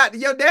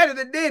daddy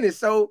the dentist.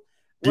 So,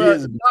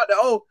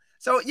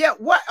 so yeah,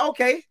 what?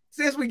 Okay,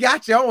 since we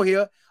got you on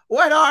here,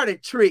 what are the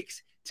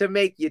tricks to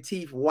make your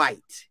teeth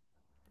white?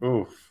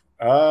 Oof.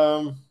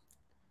 Well,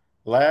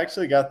 I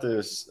actually got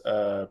this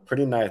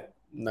pretty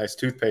nice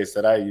toothpaste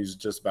that I use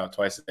just about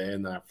twice a day,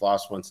 and then I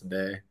floss once a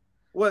day.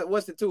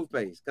 What's the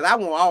toothpaste? Because I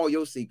want all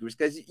your secrets.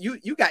 Because you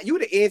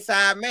the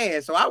inside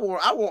man, so I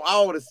want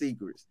all the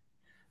secrets.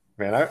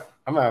 Man,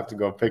 I'm gonna have to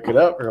go pick it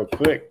up real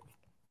quick.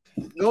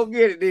 Go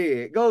get it,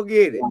 then. Go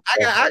get it.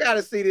 I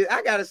gotta see this.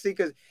 I gotta see,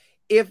 because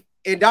if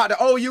Dr.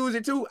 O use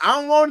it too, I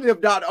don't want it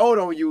if Dr. O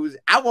don't use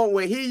it. I want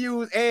what he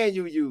use and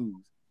you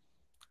use.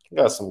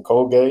 Got some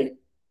Colgate.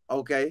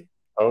 Okay.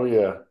 Oh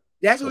yeah.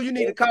 That's who you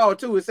need to call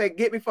too and say,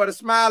 get me for the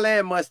smile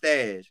and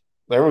mustache.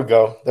 There we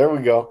go.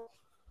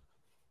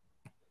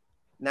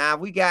 Now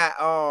we got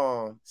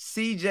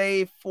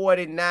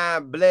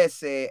CJ49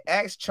 Blessed.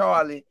 Ask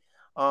Charlie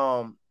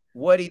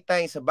what he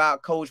thinks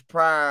about Coach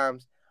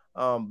Prime's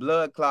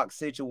blood clock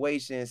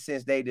situation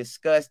since they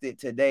discussed it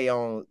today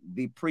on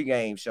the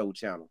pregame show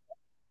channel.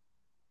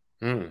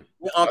 Hmm.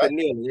 Uncle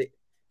Neil,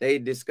 they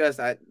discussed,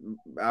 I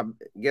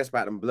guess,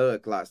 about them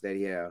blood clots that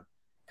he have.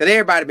 Because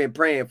everybody been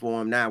praying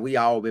for him now. We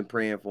all been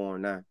praying for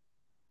him now.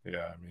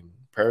 Yeah, I mean,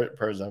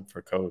 prayers up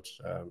for Coach.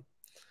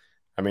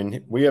 I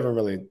mean, we haven't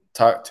really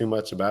talked too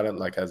much about it,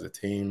 like as a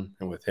team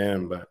and with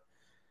him, but I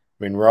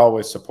mean, we're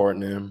always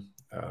supporting him.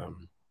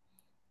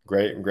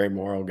 Great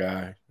moral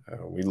guy.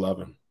 We love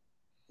him.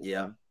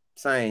 Yeah,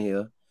 same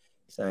here.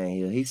 Same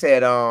here. He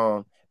said,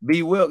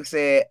 B. Wilkes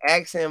said,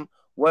 ask him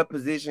what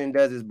position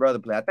does his brother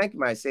play. I think you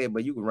might say it,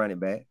 but you can run it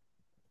back.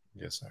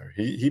 Yes, sir.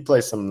 He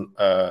plays some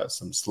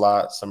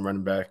slot, some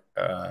running back,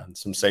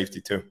 some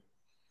safety too.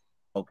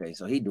 Okay,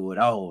 so he do it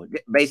all.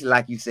 Basically,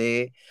 like you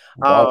said.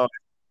 Wow.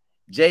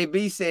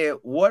 JB said,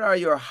 what are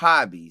your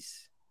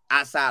hobbies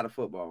outside of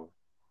football?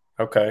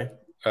 Okay.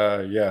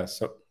 Yeah.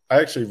 So I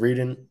actually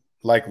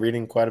like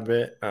reading quite a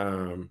bit.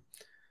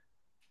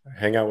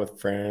 Hang out with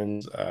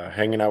friends,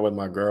 hanging out with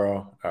my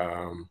girl,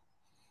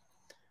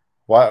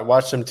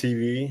 watch some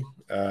TV,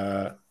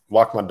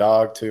 walk my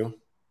dog too.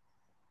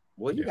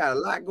 Well, you Yeah. got a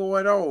lot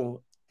going on.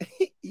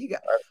 You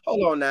got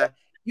hold on now.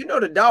 You know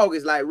the dog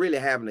is like really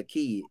having a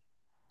kid.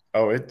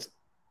 Oh, it's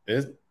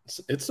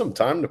some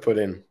time to put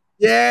in.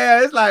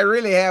 Yeah, it's like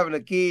really having a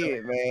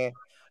kid, man.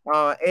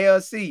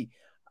 LC.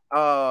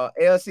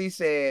 LC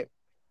said,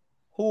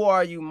 who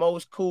are you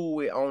most cool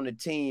with on the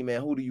team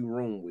and who do you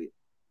room with?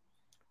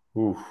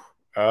 Ooh.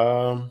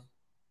 I'm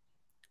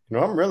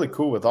really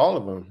cool with all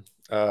of them.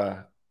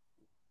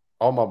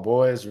 All my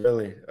boys,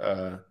 really.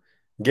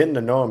 Getting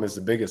to know them is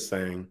the biggest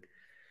thing.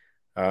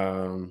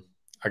 Um,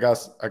 I got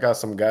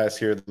some guys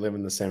here that live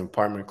in the same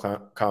apartment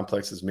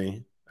complex as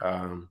me.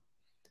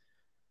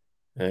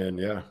 And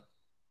yeah,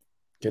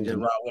 getting Just to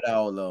know. rock with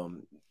all of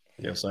them.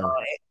 Yes, sir.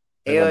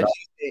 And my LG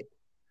said,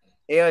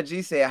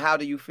 LG said, how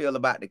do you feel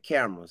about the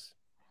cameras?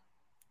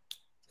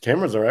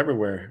 cameras are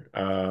everywhere.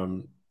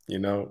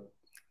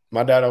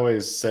 My dad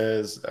always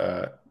says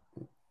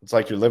it's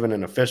like you're living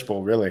in a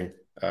fishbowl, really.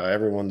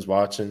 Everyone's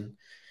watching.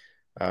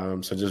 So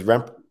just you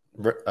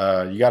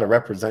got to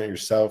represent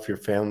yourself, your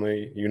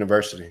family,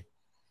 university.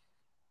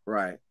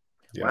 Right.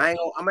 Well, Yeah.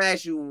 I'm gonna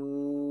ask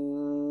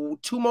you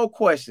two more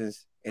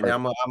questions, and then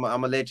Perfect. I'm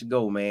gonna let you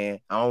go, man.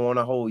 I don't want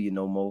to hold you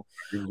no more.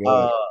 You're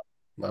Uh, good.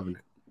 Loving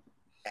it.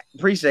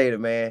 appreciate it,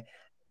 man.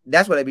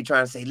 That's what they be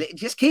trying to say.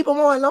 Just keep them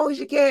on as long as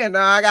you can. No,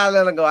 I gotta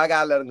let them go. I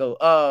gotta let them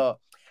go.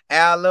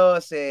 Al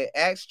Love said,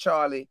 ask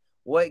Charlie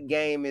what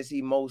game is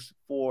he most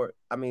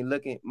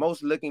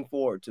looking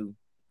forward to.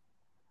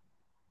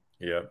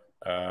 Yeah.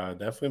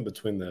 Definitely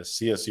between the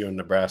CSU and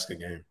Nebraska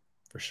game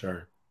for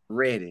sure.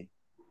 Ready.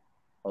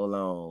 Hold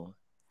on.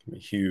 Gonna be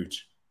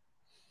huge.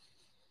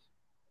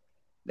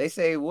 They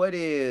say, what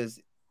is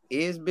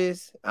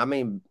Isbis?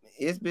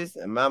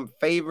 Isbis, my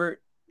favorite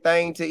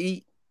thing to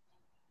eat.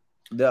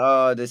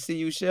 The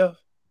CU chef.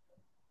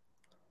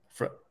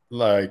 For,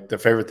 like the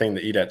favorite thing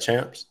to eat at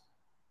Champs.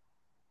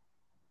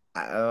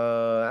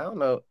 I don't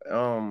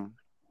know.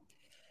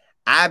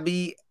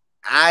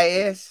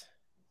 IBIS.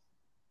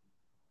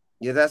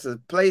 Yeah, that's a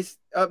place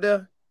up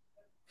there.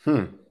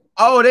 Hmm.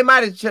 Oh, they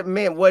might have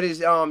meant what is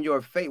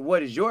your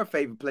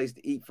favorite place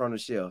to eat from the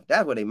shelf?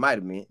 That's what they might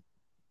have meant.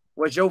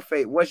 What's your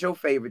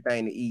favorite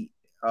thing to eat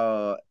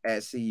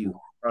at CU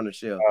from the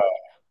shelf?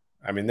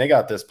 I mean, they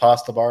got this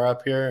pasta bar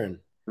up here, and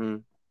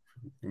Mm.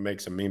 you make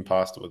some mean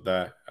pasta with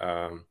that.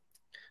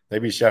 They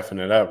be chefing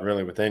it up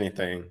really with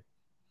anything.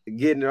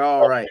 Getting it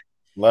all right.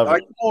 Love Are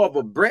it. you more of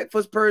a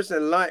breakfast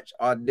person, lunch,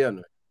 or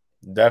dinner?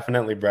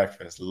 Definitely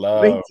breakfast. Me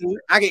Love. too.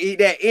 I can eat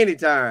that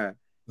anytime.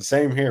 The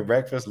same here.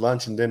 Breakfast,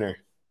 lunch, and dinner.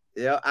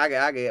 Yeah, I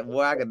can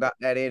knock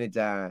that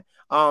anytime.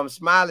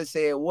 Smiley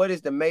said, what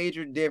is the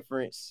major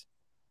difference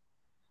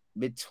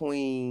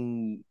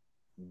between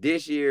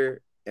this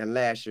year and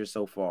last year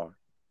so far?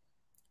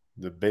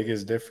 The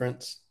biggest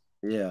difference,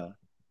 Yeah.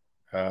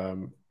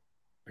 um,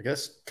 I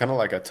guess, kind of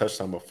like I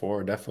touched on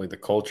before. Definitely the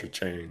culture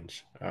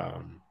change.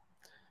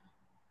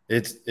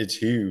 It's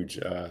huge.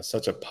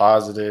 Such a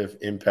positive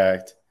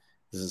impact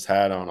this has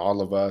had on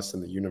all of us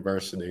in the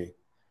university.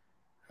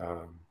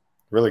 Um,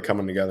 really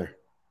coming together.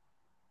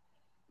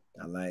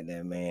 I like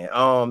that,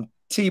 man.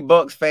 T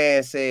Bucks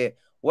fan said,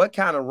 what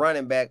kind of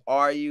running back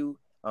are you?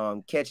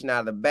 Catching out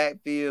of the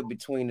backfield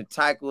between the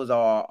tackles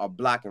or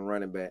blocking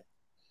running back?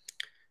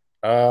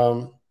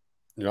 Um,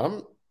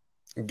 I'm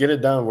get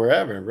it done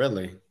wherever,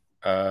 really.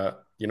 I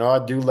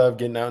do love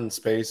getting out in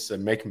space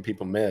and making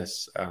people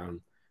miss.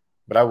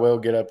 But I will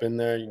get up in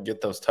there. You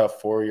get those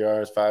tough 4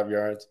 yards, 5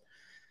 yards,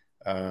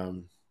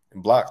 and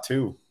block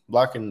too.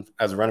 Blocking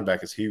as a running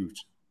back is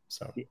huge.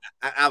 So,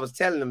 I was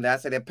telling them that I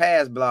said that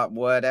pass block,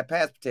 boy, that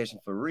pass protection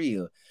for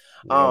real.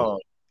 yeah.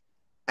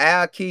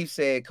 Al Keith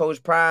said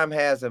Coach Prime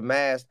has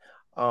amassed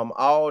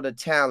all the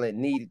talent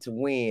needed to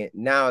win.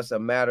 Now it's a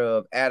matter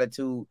of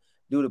attitude.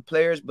 Do the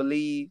players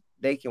believe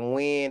they can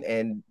win,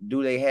 and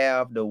do they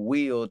have the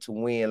will to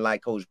win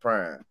like Coach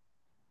Prime?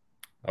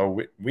 Oh,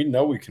 we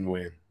know we can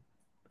win.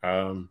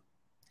 Um,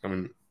 I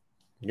mean,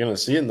 you're gonna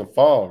see it in the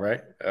fall,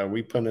 right?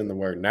 We put in the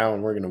work now,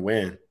 and we're gonna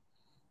win.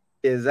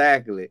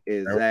 Exactly. There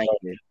we go.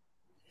 Exactly.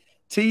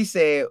 T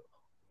said,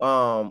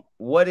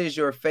 what is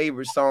your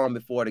favorite song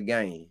before the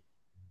game?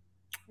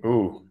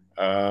 Ooh,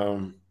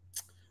 I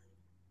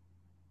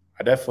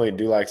definitely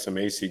do like some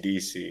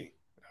AC/DC.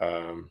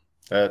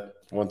 That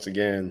once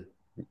again,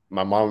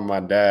 my mom and my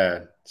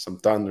dad, some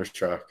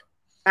Thunderstruck.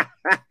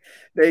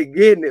 They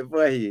getting it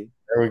for you.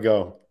 There we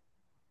go.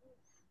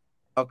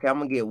 Okay, I'm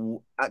gonna get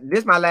this.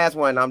 Is my last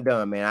one. I'm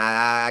done, man.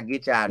 I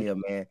get you out of here,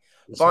 man.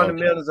 It's all good.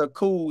 Fundamentals are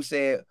cool.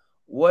 Said,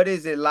 what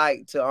is it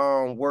like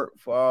to work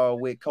for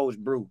with Coach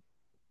Brew?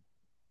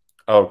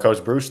 Oh,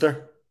 Coach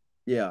Brewster.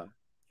 Yeah,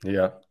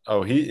 Yeah.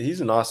 Oh,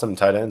 he's an awesome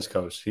tight ends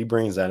coach. He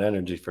brings that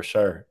energy for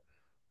sure.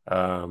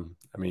 I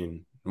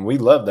mean, we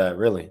love that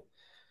really.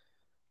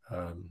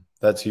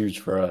 That's huge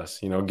for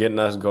us. You know, getting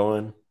us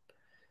going,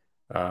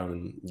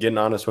 getting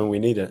on us when we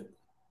need it.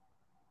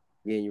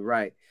 yeah, you're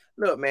right.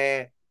 Look,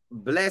 man,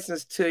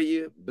 blessings to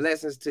you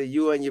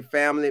and your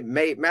family.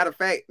 Matter of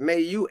fact, may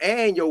you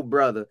and your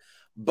brother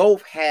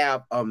both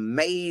have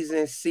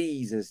amazing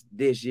seasons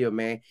this year,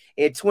 man.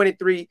 In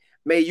 23,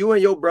 may you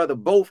and your brother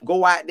both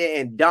go out there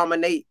and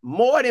dominate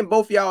more than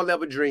both y'all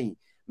ever dreamed.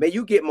 May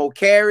you get more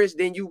carries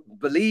than you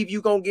believe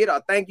you gonna get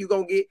or think you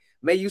gonna get.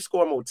 May you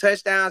score more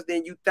touchdowns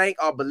than you think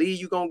or believe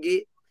you gonna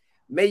get.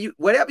 May you,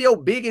 whatever your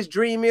biggest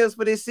dream is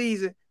for this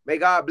season, may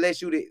God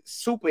bless you to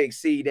super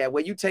exceed that.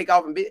 When you take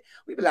off and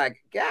we be like,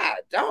 God,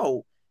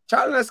 dog,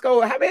 Charlie, let's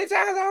go. How many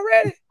times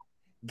already?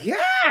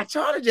 God,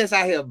 Charlie just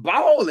out here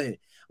balling.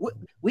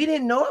 We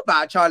didn't know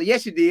about Charlie.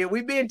 Yes, you did.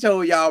 We've been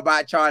told y'all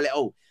about Charlie.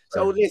 Oh,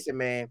 so listen,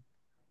 man.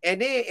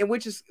 And then, and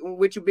with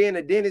you being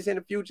a dentist in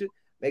the future,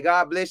 may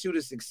God bless you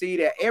to succeed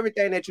at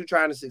everything that you're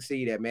trying to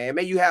succeed at, man.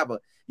 May you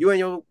and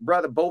your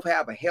brother both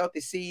have a healthy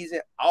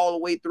season all the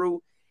way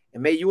through.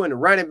 And may you and the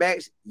running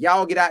backs,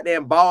 y'all get out there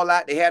and ball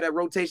out. They have that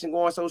rotation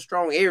going so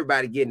strong.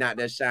 Everybody getting out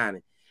there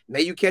shining.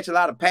 May you catch a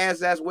lot of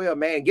passes as well,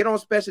 man. Get on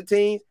special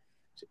teams.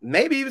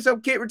 Maybe even some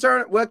kick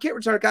return. Well, kick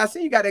return, because I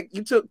see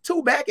you took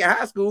 2 back in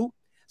high school.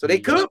 So they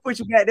could put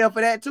you back there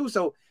for that too.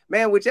 So,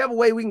 man, whichever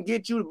way we can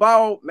get you the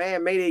ball,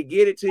 man, may they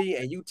get it to you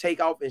and you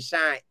take off and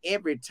shine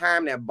every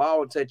time that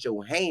ball touch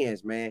your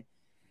hands, man.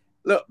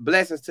 Look,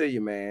 blessings to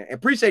you, man. And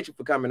appreciate you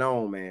for coming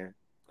on, man.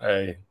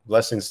 Hey,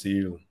 blessings to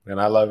you. And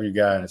I love you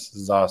guys. This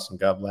is awesome.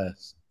 God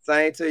bless.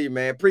 Same to you,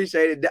 man.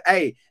 Appreciate it.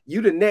 Hey,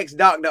 you the next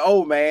Dr.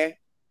 O, man.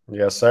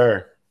 Yes,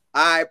 sir.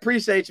 I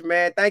appreciate you,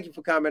 man. Thank you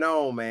for coming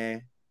on, man.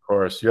 Of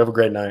course. You have a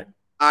great night.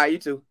 All right, you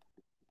too.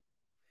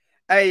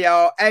 Hey,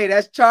 y'all. Hey,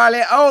 that's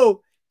Charlie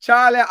O.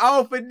 Charlie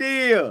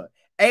Offerdahl,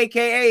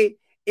 a.k.a.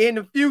 in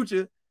the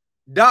future,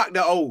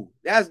 Dr. O.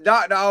 That's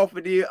Dr.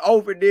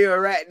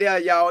 Offerdahl right there,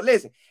 y'all.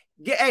 Listen,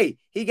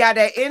 he got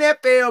that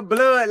NFL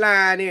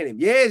bloodline in him.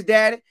 Yeah,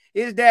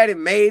 his daddy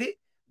made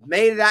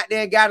it out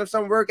there and got him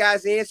some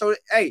workouts in. So,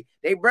 hey,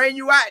 they bring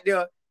you out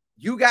there.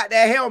 You got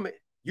that helmet.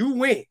 You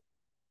win.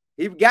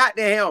 He got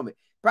the helmet.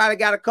 Probably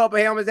got a couple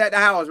helmets at the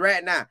house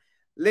right now.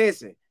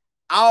 Listen,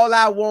 all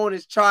I want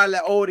is Charlie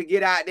O to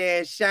get out there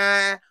and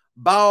shine,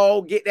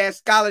 ball, get that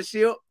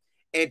scholarship,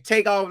 and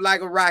take off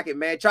like a rocket,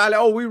 man. Charlie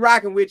O, we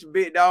rocking with you,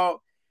 big dog.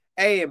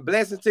 Hey, and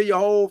blessings to your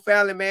whole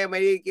family, man. May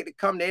they get to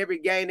come to every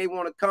game they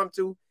want to come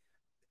to,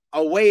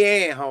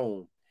 away and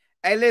home.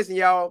 Hey, listen,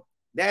 y'all.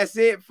 That's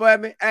it for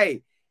me.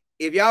 Hey,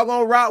 if y'all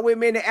gonna rock with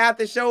me in the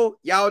after show,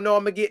 y'all know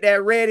I'm gonna get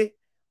that ready.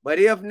 But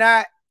if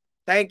not,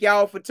 thank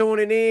y'all for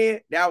tuning in.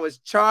 That was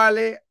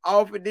Charlie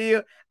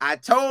Offerdahl. I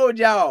told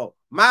y'all,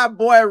 my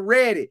boy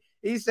ready.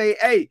 He say,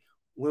 hey,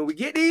 when we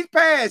get these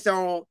pads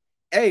on,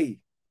 hey,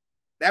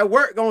 that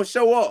work gonna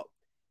show up.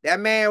 That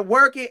man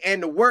working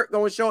and the work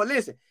gonna show up.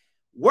 Listen,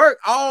 work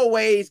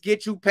always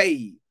get you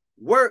paid.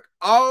 Work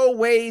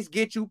always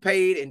get you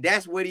paid, and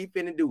that's what he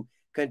finna do.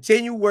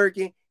 Continue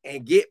working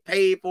and get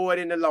paid for it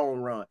in the long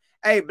run.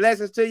 Hey,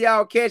 blessings to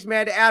y'all. Catch me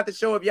at the after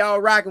show if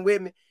y'all rocking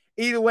with me.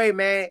 Either way,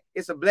 man,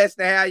 it's a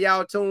blessing to have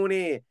y'all tune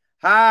in.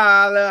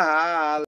 Holla, holla.